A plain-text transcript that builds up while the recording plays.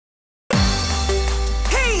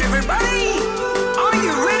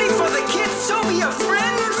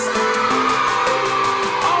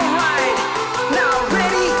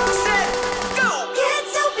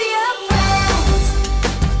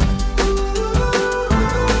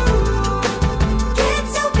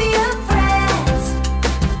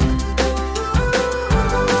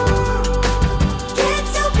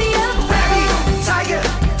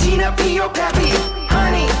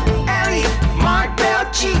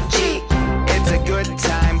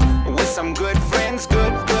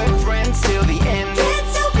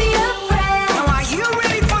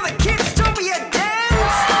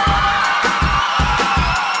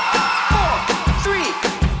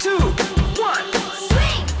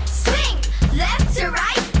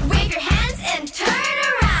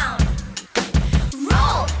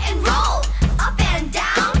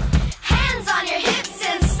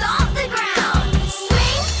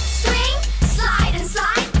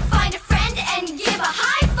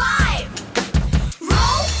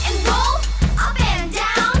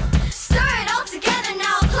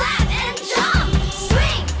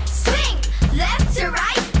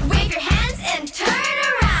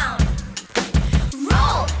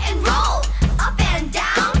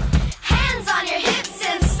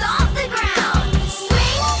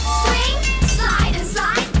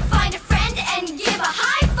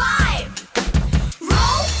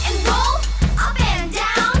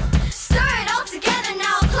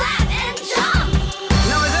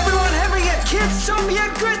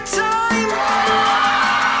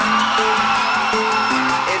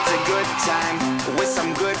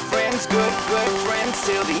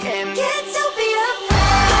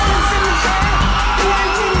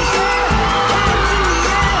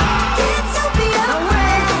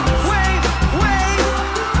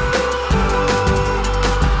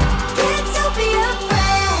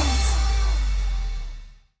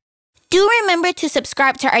Do remember to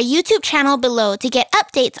subscribe to our YouTube channel below to get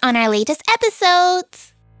updates on our latest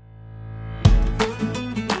episodes.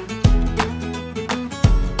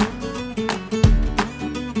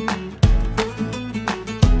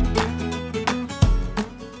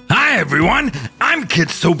 Hi everyone, I'm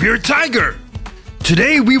Kiztopia Tiger.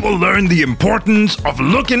 Today we will learn the importance of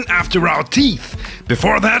looking after our teeth.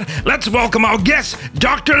 Before that, let's welcome our guest,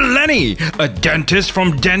 Dr. Lenny, a dentist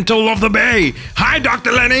from Dental of the Bay. Hi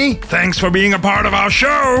Dr. Lenny, thanks for being a part of our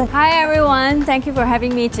show. Hi everyone, thank you for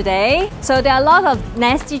having me today. So there are a lot of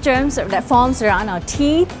nasty germs that forms around our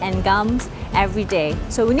teeth and gums every day.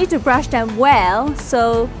 So we need to brush them well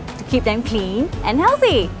to keep them clean and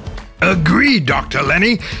healthy. Agreed, Dr.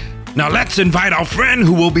 Lenny. Now let's invite our friend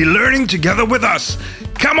who will be learning together with us.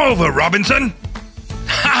 Come over, Robinson.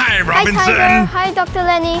 Hi, Robinson. Hi, Tiger. Hi, Dr.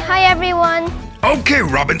 Lenny. Hi, everyone. Okay,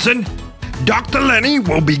 Robinson. Dr. Lenny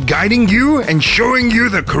will be guiding you and showing you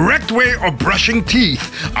the correct way of brushing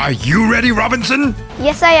teeth. Are you ready, Robinson?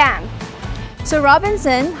 Yes, I am. So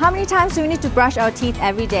Robinson, how many times do we need to brush our teeth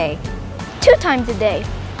every day? 2 times a day.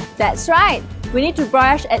 That's right. We need to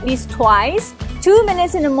brush at least twice, 2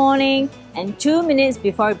 minutes in the morning and 2 minutes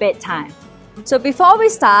before bedtime. So before we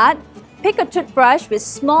start, pick a toothbrush with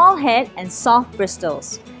small head and soft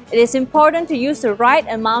bristles. It is important to use the right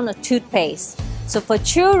amount of toothpaste. So for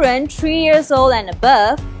children 3 years old and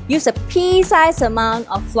above, use a pea-sized amount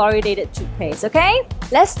of fluoridated toothpaste, okay?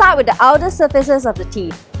 Let's start with the outer surfaces of the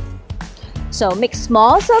teeth. So make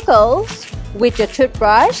small circles with your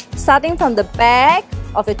toothbrush, starting from the back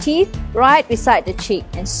of the teeth right beside the cheek,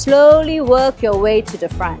 and slowly work your way to the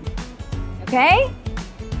front. Okay?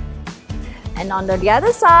 And on the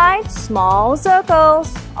other side, small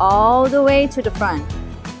circles all the way to the front.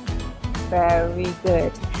 Very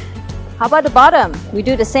good. How about the bottom? We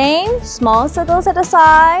do the same, small circles at the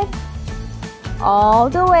side, all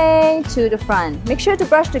the way to the front. Make sure to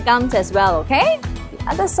brush the gums as well, okay? The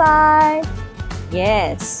other side.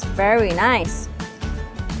 Yes, very nice.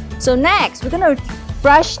 So next, we're going to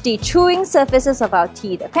brush the chewing surfaces of our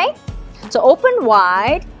teeth, okay? So open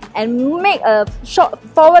wide and make a short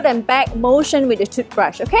forward and back motion with the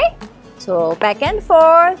toothbrush, okay? So back and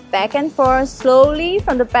forth, slowly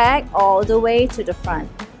from the back all the way to the front.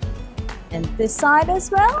 And this side as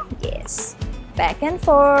well, yes. Back and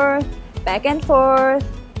forth, back and forth.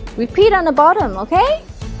 Repeat on the bottom, okay?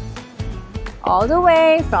 All the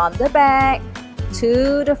way from the back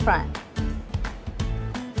to the front.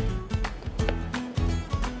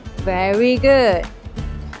 Very good.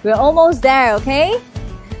 We're almost there, okay?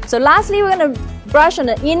 So lastly, we're going to brush on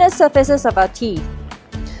the inner surfaces of our teeth.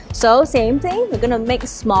 So same thing, we're going to make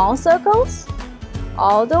small circles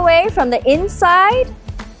all the way from the inside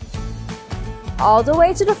all the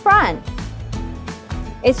way to the front.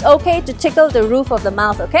 It's okay to tickle the roof of the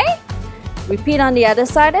mouth, okay? Repeat on the other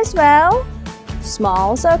side as well.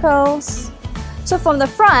 Small circles. So from the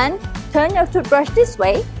front, turn your toothbrush this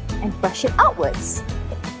way and brush it outwards.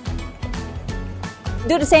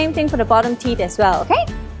 Do the same thing for the bottom teeth as well, okay?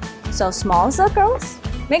 So small circles.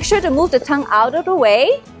 Make sure to move the tongue out of the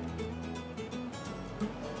way.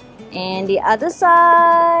 And the other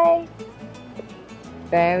side.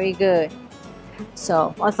 Very good.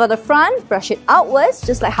 So for the front, brush it outwards,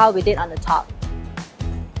 just like how we did on the top.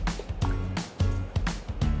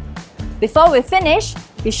 Before we finish,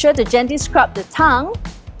 be sure to gently scrub the tongue.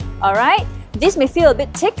 Alright? This may feel a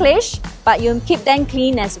bit ticklish, but you keep them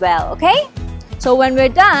clean as well, okay? So when we're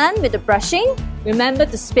done with the brushing, remember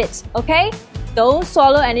to spit, okay? Don't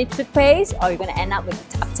swallow any toothpaste or you're going to end up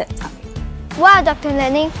with an upset tummy. Wow, Dr.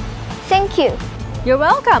 Lenny. Thank you. You're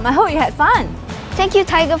welcome. I hope you had fun. Thank you,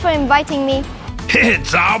 Tiger, for inviting me.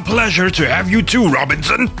 It's our pleasure to have you too,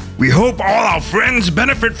 Robinson. We hope all our friends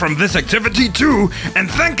benefit from this activity too.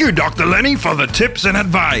 And thank you, Dr. Lenny, for the tips and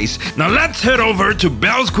advice. Now let's head over to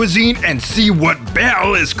Belle's Cuisine and see what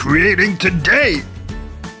Belle is creating today.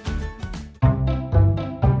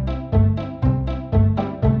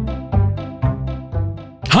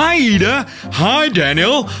 Hi Ida, hi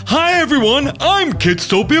Daniel, hi everyone, I'm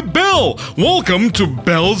Kiztopia Belle. Welcome to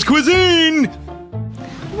Belle's Cuisine.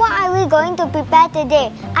 What are we going to prepare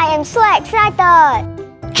today? I am so excited.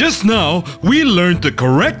 Just now, we learned the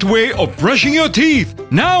correct way of brushing your teeth.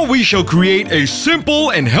 Now we shall create a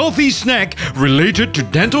simple and healthy snack related to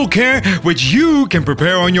dental care which you can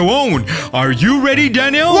prepare on your own. Are you ready,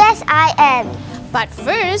 Daniel? Yes, I am. But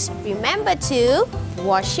first, remember to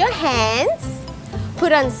wash your hands.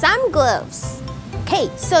 Put on some gloves. Okay,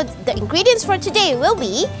 so the ingredients for today will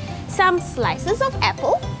be some slices of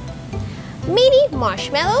apple, mini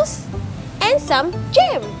marshmallows, and some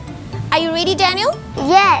jam. Are you ready, Daniel?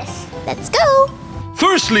 Yes. Let's go!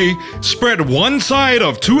 Firstly, spread one side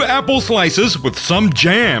of 2 apple slices with some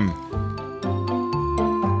jam.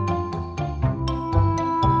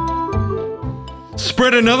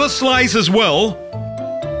 Spread another slice as well.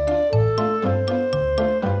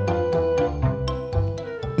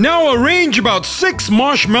 Now arrange about 6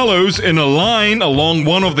 marshmallows in a line along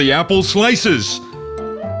one of the apple slices.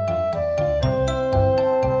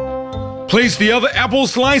 Place the other apple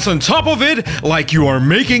slice on top of it like you are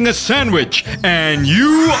making a sandwich, and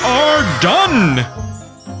you are done!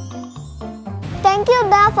 Thank you,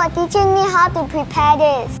 Belle, for teaching me how to prepare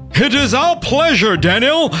this. It is our pleasure,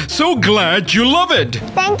 Daniel. So glad you love it.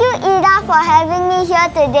 Thank you, Ida, for having me here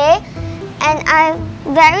today. And I'm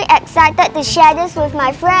very excited to share this with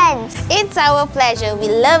my friends. It's our pleasure. We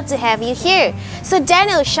love to have you here. So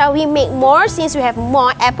Daniel, shall we make more since we have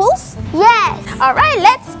more apples? Yes! Alright,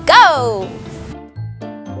 let's go!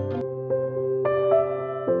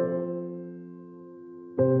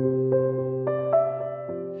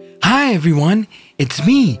 Hi everyone, it's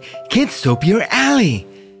me, Kiztopia Ali.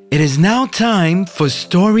 It is now time for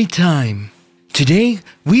story time. Today,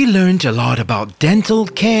 we learned a lot about dental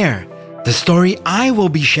care. The story I will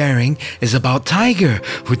be sharing is about Tiger,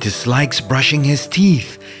 who dislikes brushing his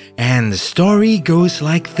teeth. And the story goes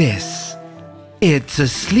like this. It's a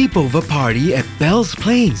sleepover party at Belle's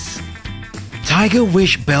place. Tiger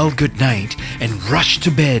wished Belle good night and rushed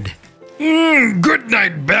to bed. Good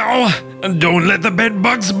night, Belle. And don't let the bed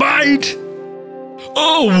bugs bite.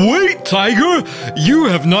 Oh, wait, Tiger. You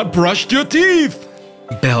have not brushed your teeth.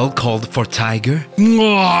 Belle called for Tiger.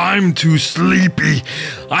 Oh, I'm too sleepy.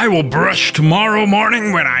 I will brush tomorrow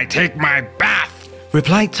morning when I take my bath,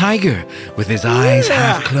 replied Tiger with his eyes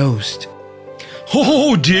half closed.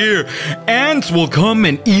 Oh dear, ants will come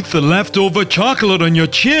and eat the leftover chocolate on your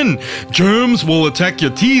chin. Germs will attack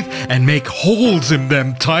your teeth and make holes in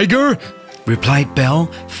them, Tiger, replied Belle,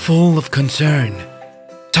 full of concern.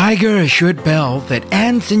 Tiger assured Belle that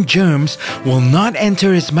ants and germs will not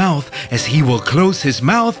enter his mouth, as he will close his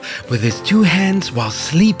mouth with his 2 hands while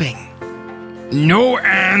sleeping. No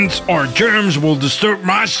ants or germs will disturb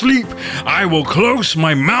my sleep. I will close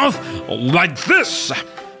my mouth like this.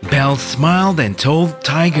 Belle smiled and told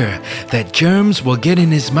Tiger that germs will get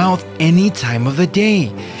in his mouth any time of the day,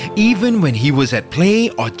 even when he was at play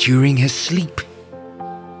or during his sleep.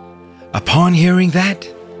 Upon hearing that,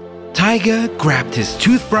 Tiger grabbed his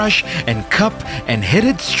toothbrush and cup and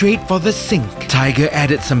headed straight for the sink. Tiger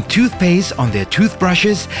added some toothpaste on their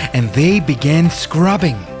toothbrushes and they began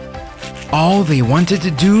scrubbing. All they wanted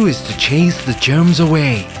to do is to chase the germs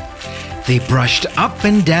away. They brushed up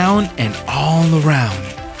and down and all around.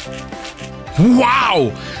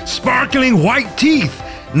 Wow! Sparkling white teeth!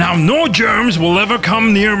 Now no germs will ever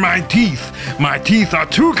come near my teeth. My teeth are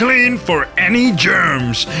too clean for any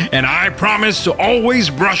germs. And I promise to always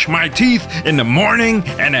brush my teeth in the morning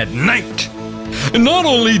and at night. Not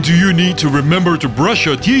only do you need to remember to brush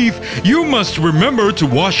your teeth, you must remember to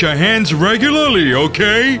wash your hands regularly,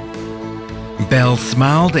 okay? Belle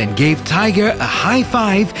smiled and gave Tiger a high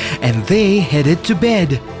five and they headed to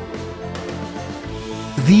bed.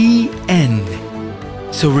 The end.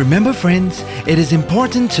 So remember friends, it is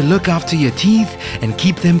important to look after your teeth and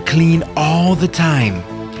keep them clean all the time.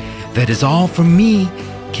 That is all from me,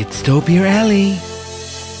 Kiztopia Ali.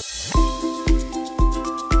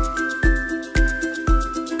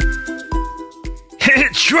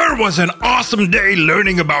 It sure was an awesome day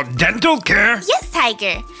learning about dental care. Yes,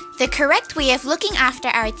 Tiger. The correct way of looking after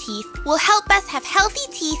our teeth will help us have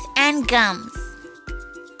healthy teeth and gums.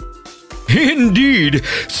 Indeed.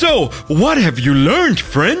 So, what have you learned,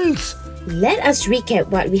 friends? Let us recap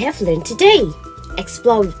what we have learned today.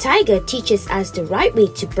 Explore with Tiger teaches us the right way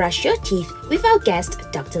to brush your teeth with our guest,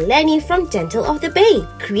 Dr. Lenny from Dental of the Bay.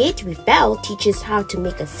 Create with Belle teaches how to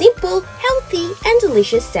make a simple, healthy, and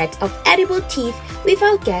delicious set of edible teeth with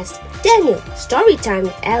our guest, Daniel. Storytime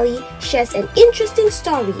with Ellie shares an interesting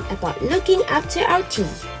story about looking after our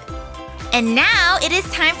teeth. And now it is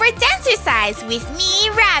time for Dancercise with me,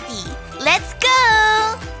 Ravi. Let's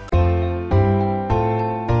go!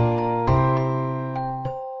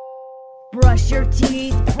 Brush your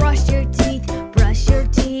teeth, brush your teeth, brush your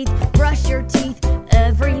teeth, brush your teeth.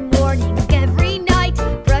 Every morning, every night.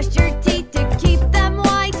 Brush your teeth to keep them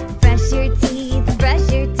white. Brush your teeth,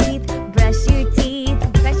 brush your teeth, brush your teeth,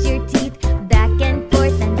 brush your teeth. Back and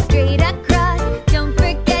forth and straight across. Don't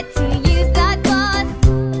forget to use that floss.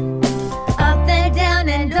 Up and down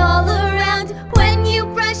and all around. When you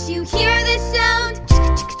brush, you hear the sound.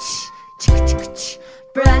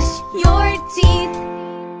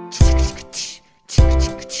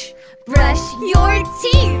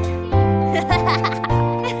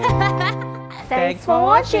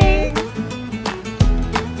 watching!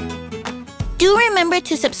 Do remember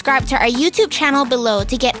to subscribe to our YouTube channel below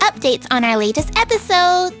to get updates on our latest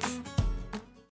episodes.